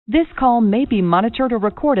This call may be monitored or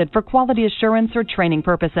recorded for quality assurance or training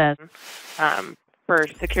purposes. For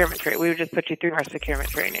securement training, we would just put you through our securement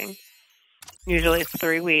training. Usually it's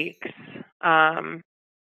 3 weeks.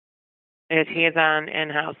 It's hands-on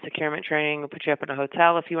in-house securement training. We'll put you up in a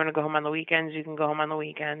hotel. If you want to go home on the weekends, you can go home on the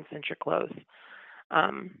weekends since you're close.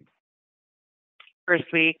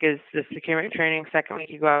 First week is the securement training. Second week,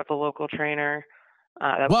 you go out with the local trainer.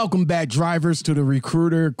 Welcome back, drivers, to the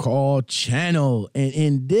Recruiter Call channel. And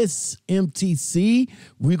in this MTC,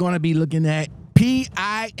 we're going to be looking at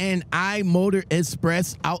P.I. Motor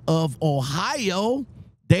Express out of Ohio.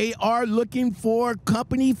 They are looking for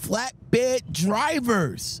company flatbed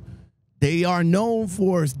drivers. They are known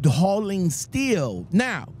for hauling steel.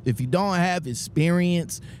 Now, if you don't have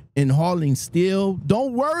experience in hauling steel,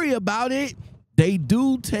 don't worry about it. They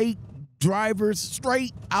do take drivers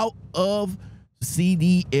straight out of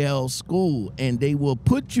CDL school, and they will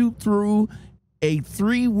put you through a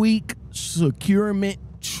 3-week securement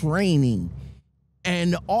training.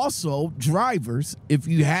 And also, drivers, if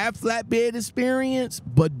you have flatbed experience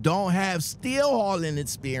but don't have steel hauling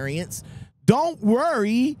experience, don't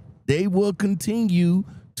worry. They will continue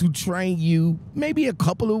to train you maybe a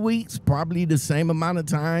couple of weeks, probably the same amount of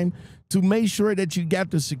time, to make sure that you got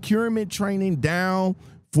the securement training down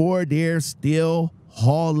for their steel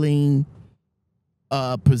hauling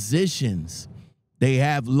positions. They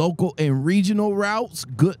have local and regional routes,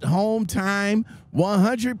 good home time,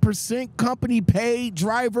 100% company paid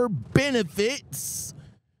driver benefits,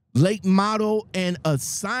 late model and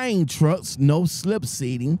assigned trucks, no slip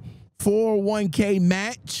seating, 401k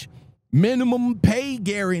match, minimum pay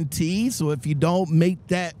guarantee. So if you don't make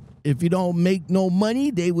no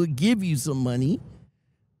money, they will give you some money.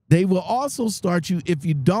 They will also start you, if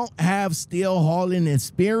you don't have steel hauling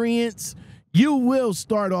experience, you will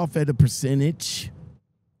start off at a percentage.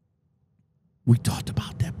 We talked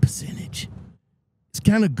about that percentage. It's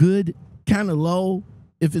kind of good, kind of low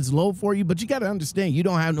if it's low for you, but you got to understand you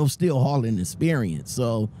don't have no steel hauling experience.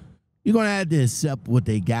 So you're going to have to accept what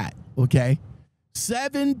they got, okay?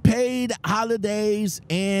 7 paid holidays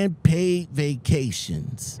and paid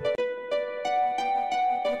vacations.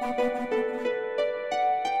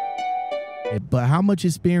 But how much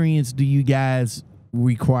experience do you guys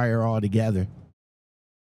require altogether?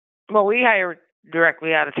 Well, we hire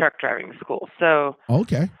directly out of truck driving school. So,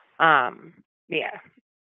 okay. Yeah.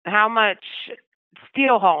 How much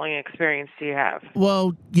steel hauling experience do you have?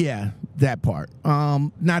 Well, yeah, that part.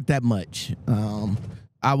 Not that much.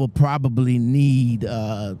 I will probably need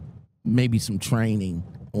maybe some training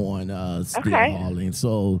on steel hauling.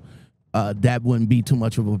 So that wouldn't be too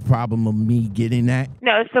much of a problem of me getting that.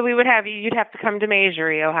 No, so we would have you'd have to come to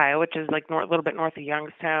Masury, Ohio, which is like a little bit north of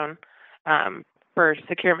Youngstown, for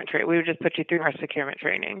securement training. We would just put you through our securement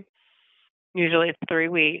training. Usually it's 3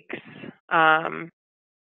 weeks.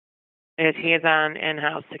 It's hands-on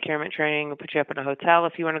in-house securement training. We'll put you up in a hotel.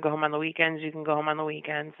 If you want to go home on the weekends, you can go home on the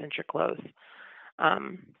weekends since you're close.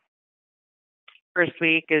 First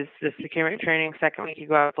week is the securement training. Second week, you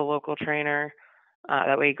go out with the local trainer.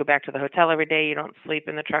 That way you go back to the hotel every day. You don't sleep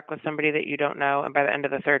in the truck with somebody that you don't know. And by the end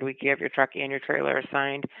of the 3rd week, you have your truck and your trailer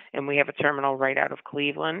assigned. And we have a terminal right out of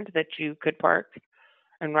Cleveland that you could park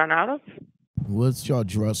and run out of. What's your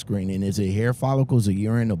drug screening? Is it hair follicles or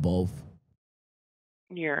urine or both?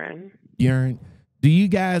 Urine. Urine. Do you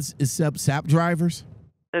guys accept SAP drivers?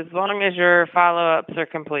 As long as your follow-ups are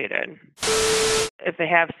completed. If they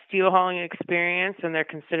have steel hauling experience and they're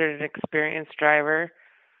considered an experienced driver,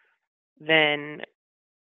 then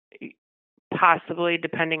possibly,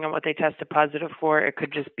 depending on what they tested positive for, it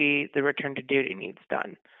could just be the return to duty needs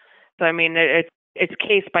done. So, I mean, it's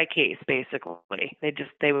case by case, basically.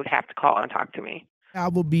 They would have to call and talk to me. I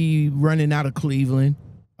will be running out of Cleveland.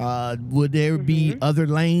 Would there be other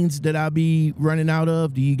lanes that I'll be running out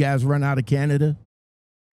of? Do you guys run out of Canada?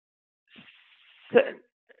 So,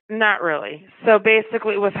 not really. So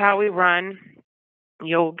basically, with how we run,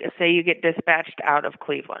 you'll say you get dispatched out of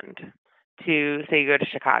Cleveland to, say you go to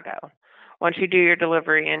Chicago. Once you do your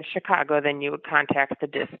delivery in Chicago, then you would contact the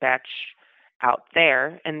dispatch out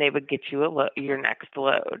there, and they would get you your next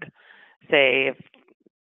load. Say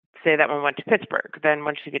that one went to Pittsburgh. Then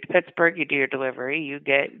once you get to Pittsburgh, you do your delivery.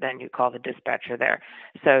 Then you call the dispatcher there.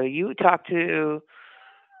 So you talk to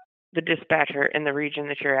the dispatcher in the region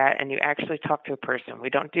that you're at, and you actually talk to a person. We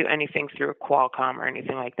don't do anything through a Qualcomm or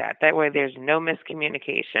anything like that. That way there's no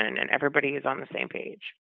miscommunication and everybody is on the same page.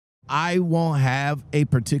 I won't have a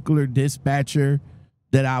particular dispatcher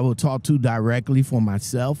that I will talk to directly for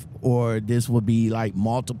myself, or this will be like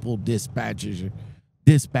multiple dispatchers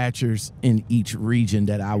in each region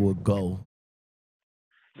that I would go.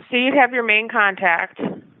 So you'd have your main contact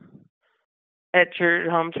at your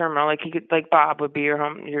home terminal. Like you could, like Bob would be your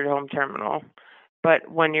home terminal.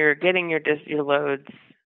 But when you're getting your loads,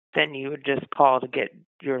 then you would just call to get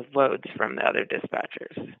your loads from the other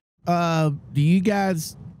dispatchers. Do you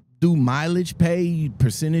guys do mileage pay,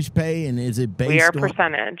 percentage pay, and is it based on? We are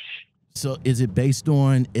percentage. So is it based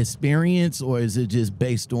on experience, or is it just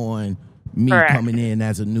based on me Correct. coming in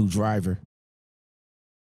as a new driver?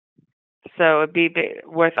 So it'd be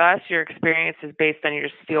with us, your experience is based on your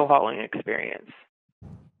steel hauling experience.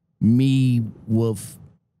 Me with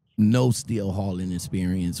no steel hauling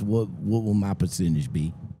experience, what will my percentage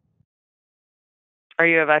be? Are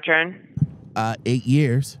you a veteran? 8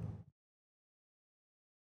 years.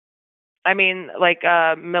 I mean, like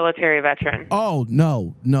a military veteran. Oh,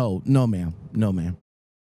 no, ma'am. No, ma'am.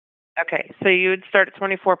 Okay, so you would start at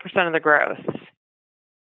 24% of the gross.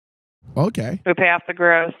 Okay. We pay off the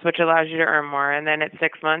gross, which allows you to earn more. And then at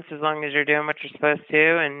 6 months, as long as you're doing what you're supposed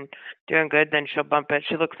to and doing good, then she'll bump it.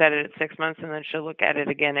 She looks at it at 6 months, and then she'll look at it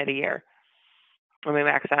again at a year. And we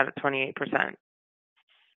max out at 28%.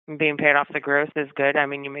 And being paid off the gross is good. I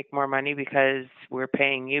mean, you make more money because we're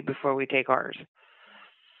paying you before we take ours.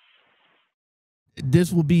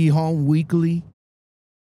 This will be home weekly?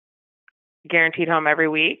 Guaranteed home every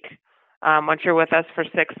week. Once you're with us for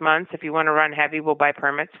 6 months, if you want to run heavy, we'll buy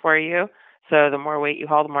permits for you. So the more weight you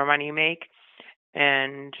haul, the more money you make.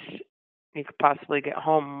 And you could possibly get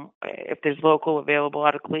home. If there's local available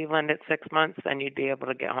out of Cleveland at 6 months, then you'd be able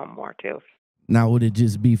to get home more too. Now, would it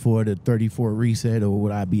just be for the 34 reset, or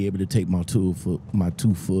would I be able to take my 2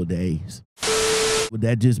 full days? Would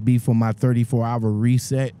that just be for my 34-hour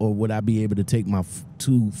reset, or would I be able to take my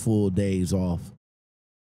 2 full days off?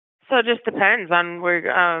 So it just depends on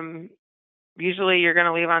where. Usually you're going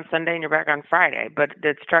to leave on Sunday and you're back on Friday, but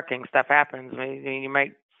it's trucking. Stuff happens. I mean, you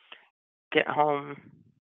might get home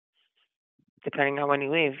depending on when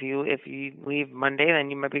you leave. If you leave Monday,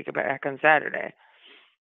 then you might be back on Saturday.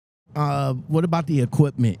 What about the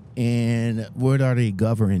equipment, and where are they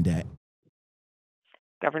governed at?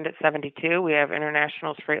 Governed at 72. We have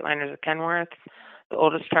Internationals Freightliners at Kenworth. The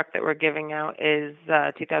oldest truck that we're giving out is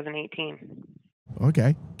 2018.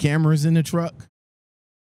 Okay. Cameras in the truck?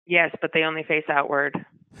 Yes, but they only face outward.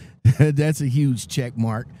 That's a huge check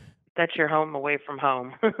mark. That's your home away from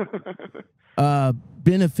home.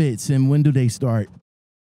 Benefits, and when do they start?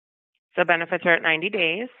 So benefits are at 90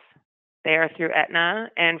 days. They are through Aetna,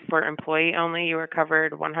 and for employee only, you are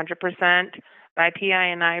covered 100% by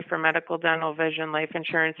PI&I for medical, dental, vision, life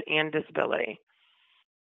insurance, and disability.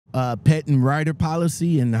 Pet and rider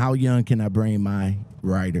policy, and how young can I bring my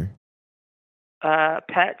rider?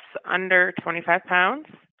 Pets under 25 pounds,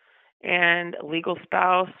 and legal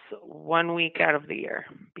spouse 1 week out of the year,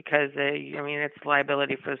 because it's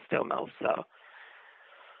liability for the steel mills. So,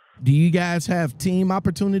 do you guys have team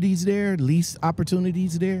opportunities there, lease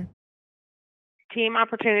opportunities there? Team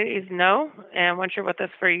opportunities, no. And once you're with us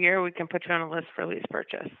for a year, we can put you on a list for lease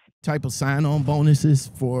purchase. Type of sign-on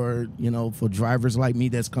bonuses for drivers like me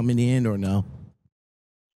that's coming in, or no?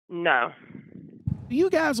 No. Do you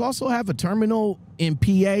guys also have a terminal in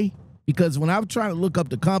PA? Because when I was trying to look up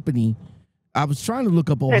the company, I was trying to look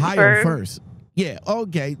up Ohio Pittsburgh first. Yeah,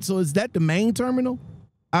 okay. So is that the main terminal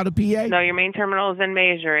out of PA? No, your main terminal is in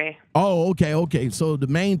Masury. Oh, okay. So the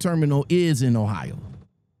main terminal is in Ohio.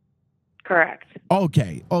 Correct.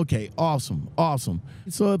 Okay. Awesome.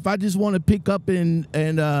 So if I just want to pick up and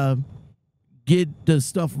get the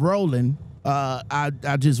stuff rolling,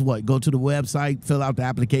 I just go to the website, fill out the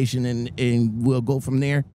application, and we'll go from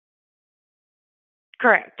there.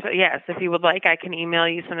 Correct. Yes. If you would like, I can email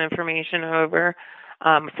you some information over.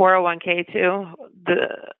 401k too. The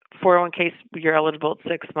 401k, you're eligible at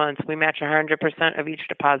 6 months. We match 100% of each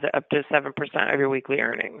deposit up to 7% of your weekly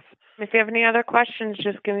earnings. If you have any other questions,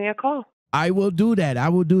 just give me a call. I will do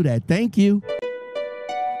that. Thank you.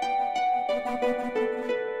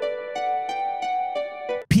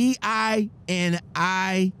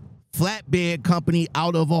 PI&I Flatbed Company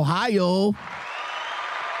out of Ohio.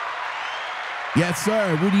 Yes,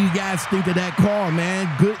 sir. What do you guys think of that call, man?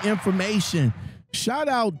 Good information. Shout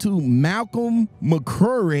out to Malcolm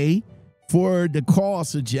McCurry for the call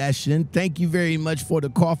suggestion. Thank you very much for the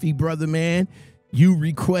coffee, brother, man. You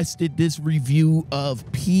requested this review of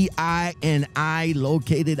PI&I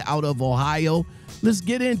located out of Ohio. Let's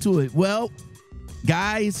get into it. Well,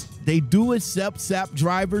 guys, they do accept SAP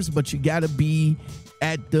drivers, but you got to be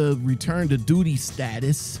at the return to duty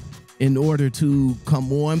status in order to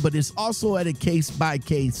come on. But it's also at a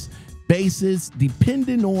case-by-case basis,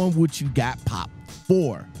 depending on what you got popped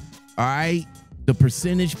for. All right? The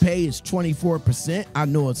percentage pay is 24%. I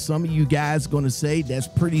know some of you guys going to say that's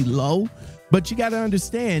pretty low. But you got to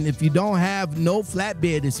understand, if you don't have no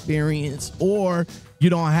flatbed experience or you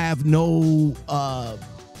don't have no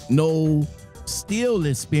steel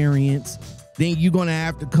experience, then you're going to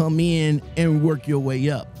have to come in and work your way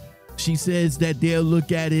up. She says that they'll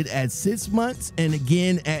look at it at 6 months and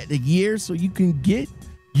again at a year, so you can get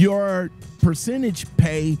your percentage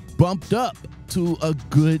pay bumped up to a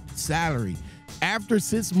good salary. After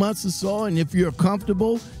 6 months or so, and if you're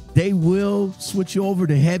comfortable, they will switch you over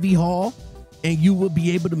to heavy haul, and you will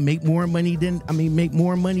be able to make more money make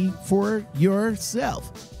more money for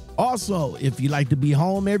yourself. Also, if you like to be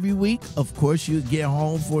home every week, of course, you get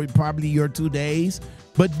home for probably your 2 days,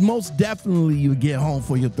 but most definitely you get home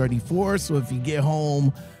for your 34. So if you get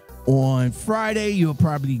home on Friday, you'll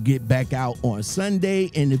probably get back out on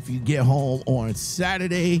Sunday. And if you get home on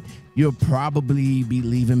Saturday, you'll probably be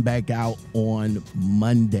leaving back out on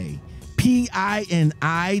Monday.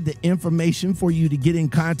 PI&I, the information for you to get in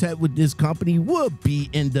contact with this company will be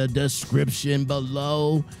in the description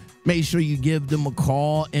below. Make sure you give them a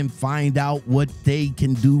call and find out what they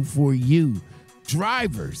can do for you.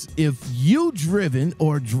 Drivers, if you driven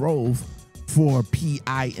or drove for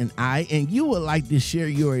PI&I and you would like to share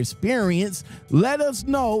your experience, let us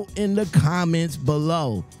know in the comments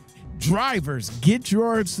below. Drivers, get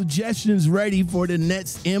your suggestions ready for the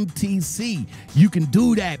next MTC. You can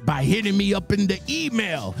do that by hitting me up in the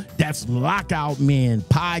email. That's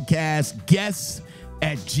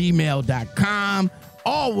lockoutmenpodcastguests@gmail.com.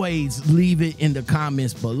 Always leave it in the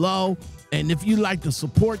comments below. And if you like to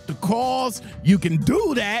support the cause, you can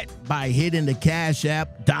do that by hitting the Cash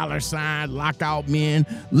App, $Lockoutmen.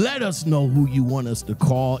 Let us know who you want us to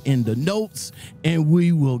call in the notes, and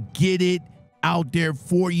we will get it out there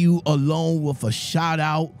for you, along with a shout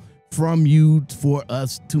out from you for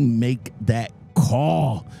us to make that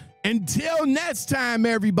call. Until next time,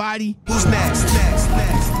 everybody. Who's next?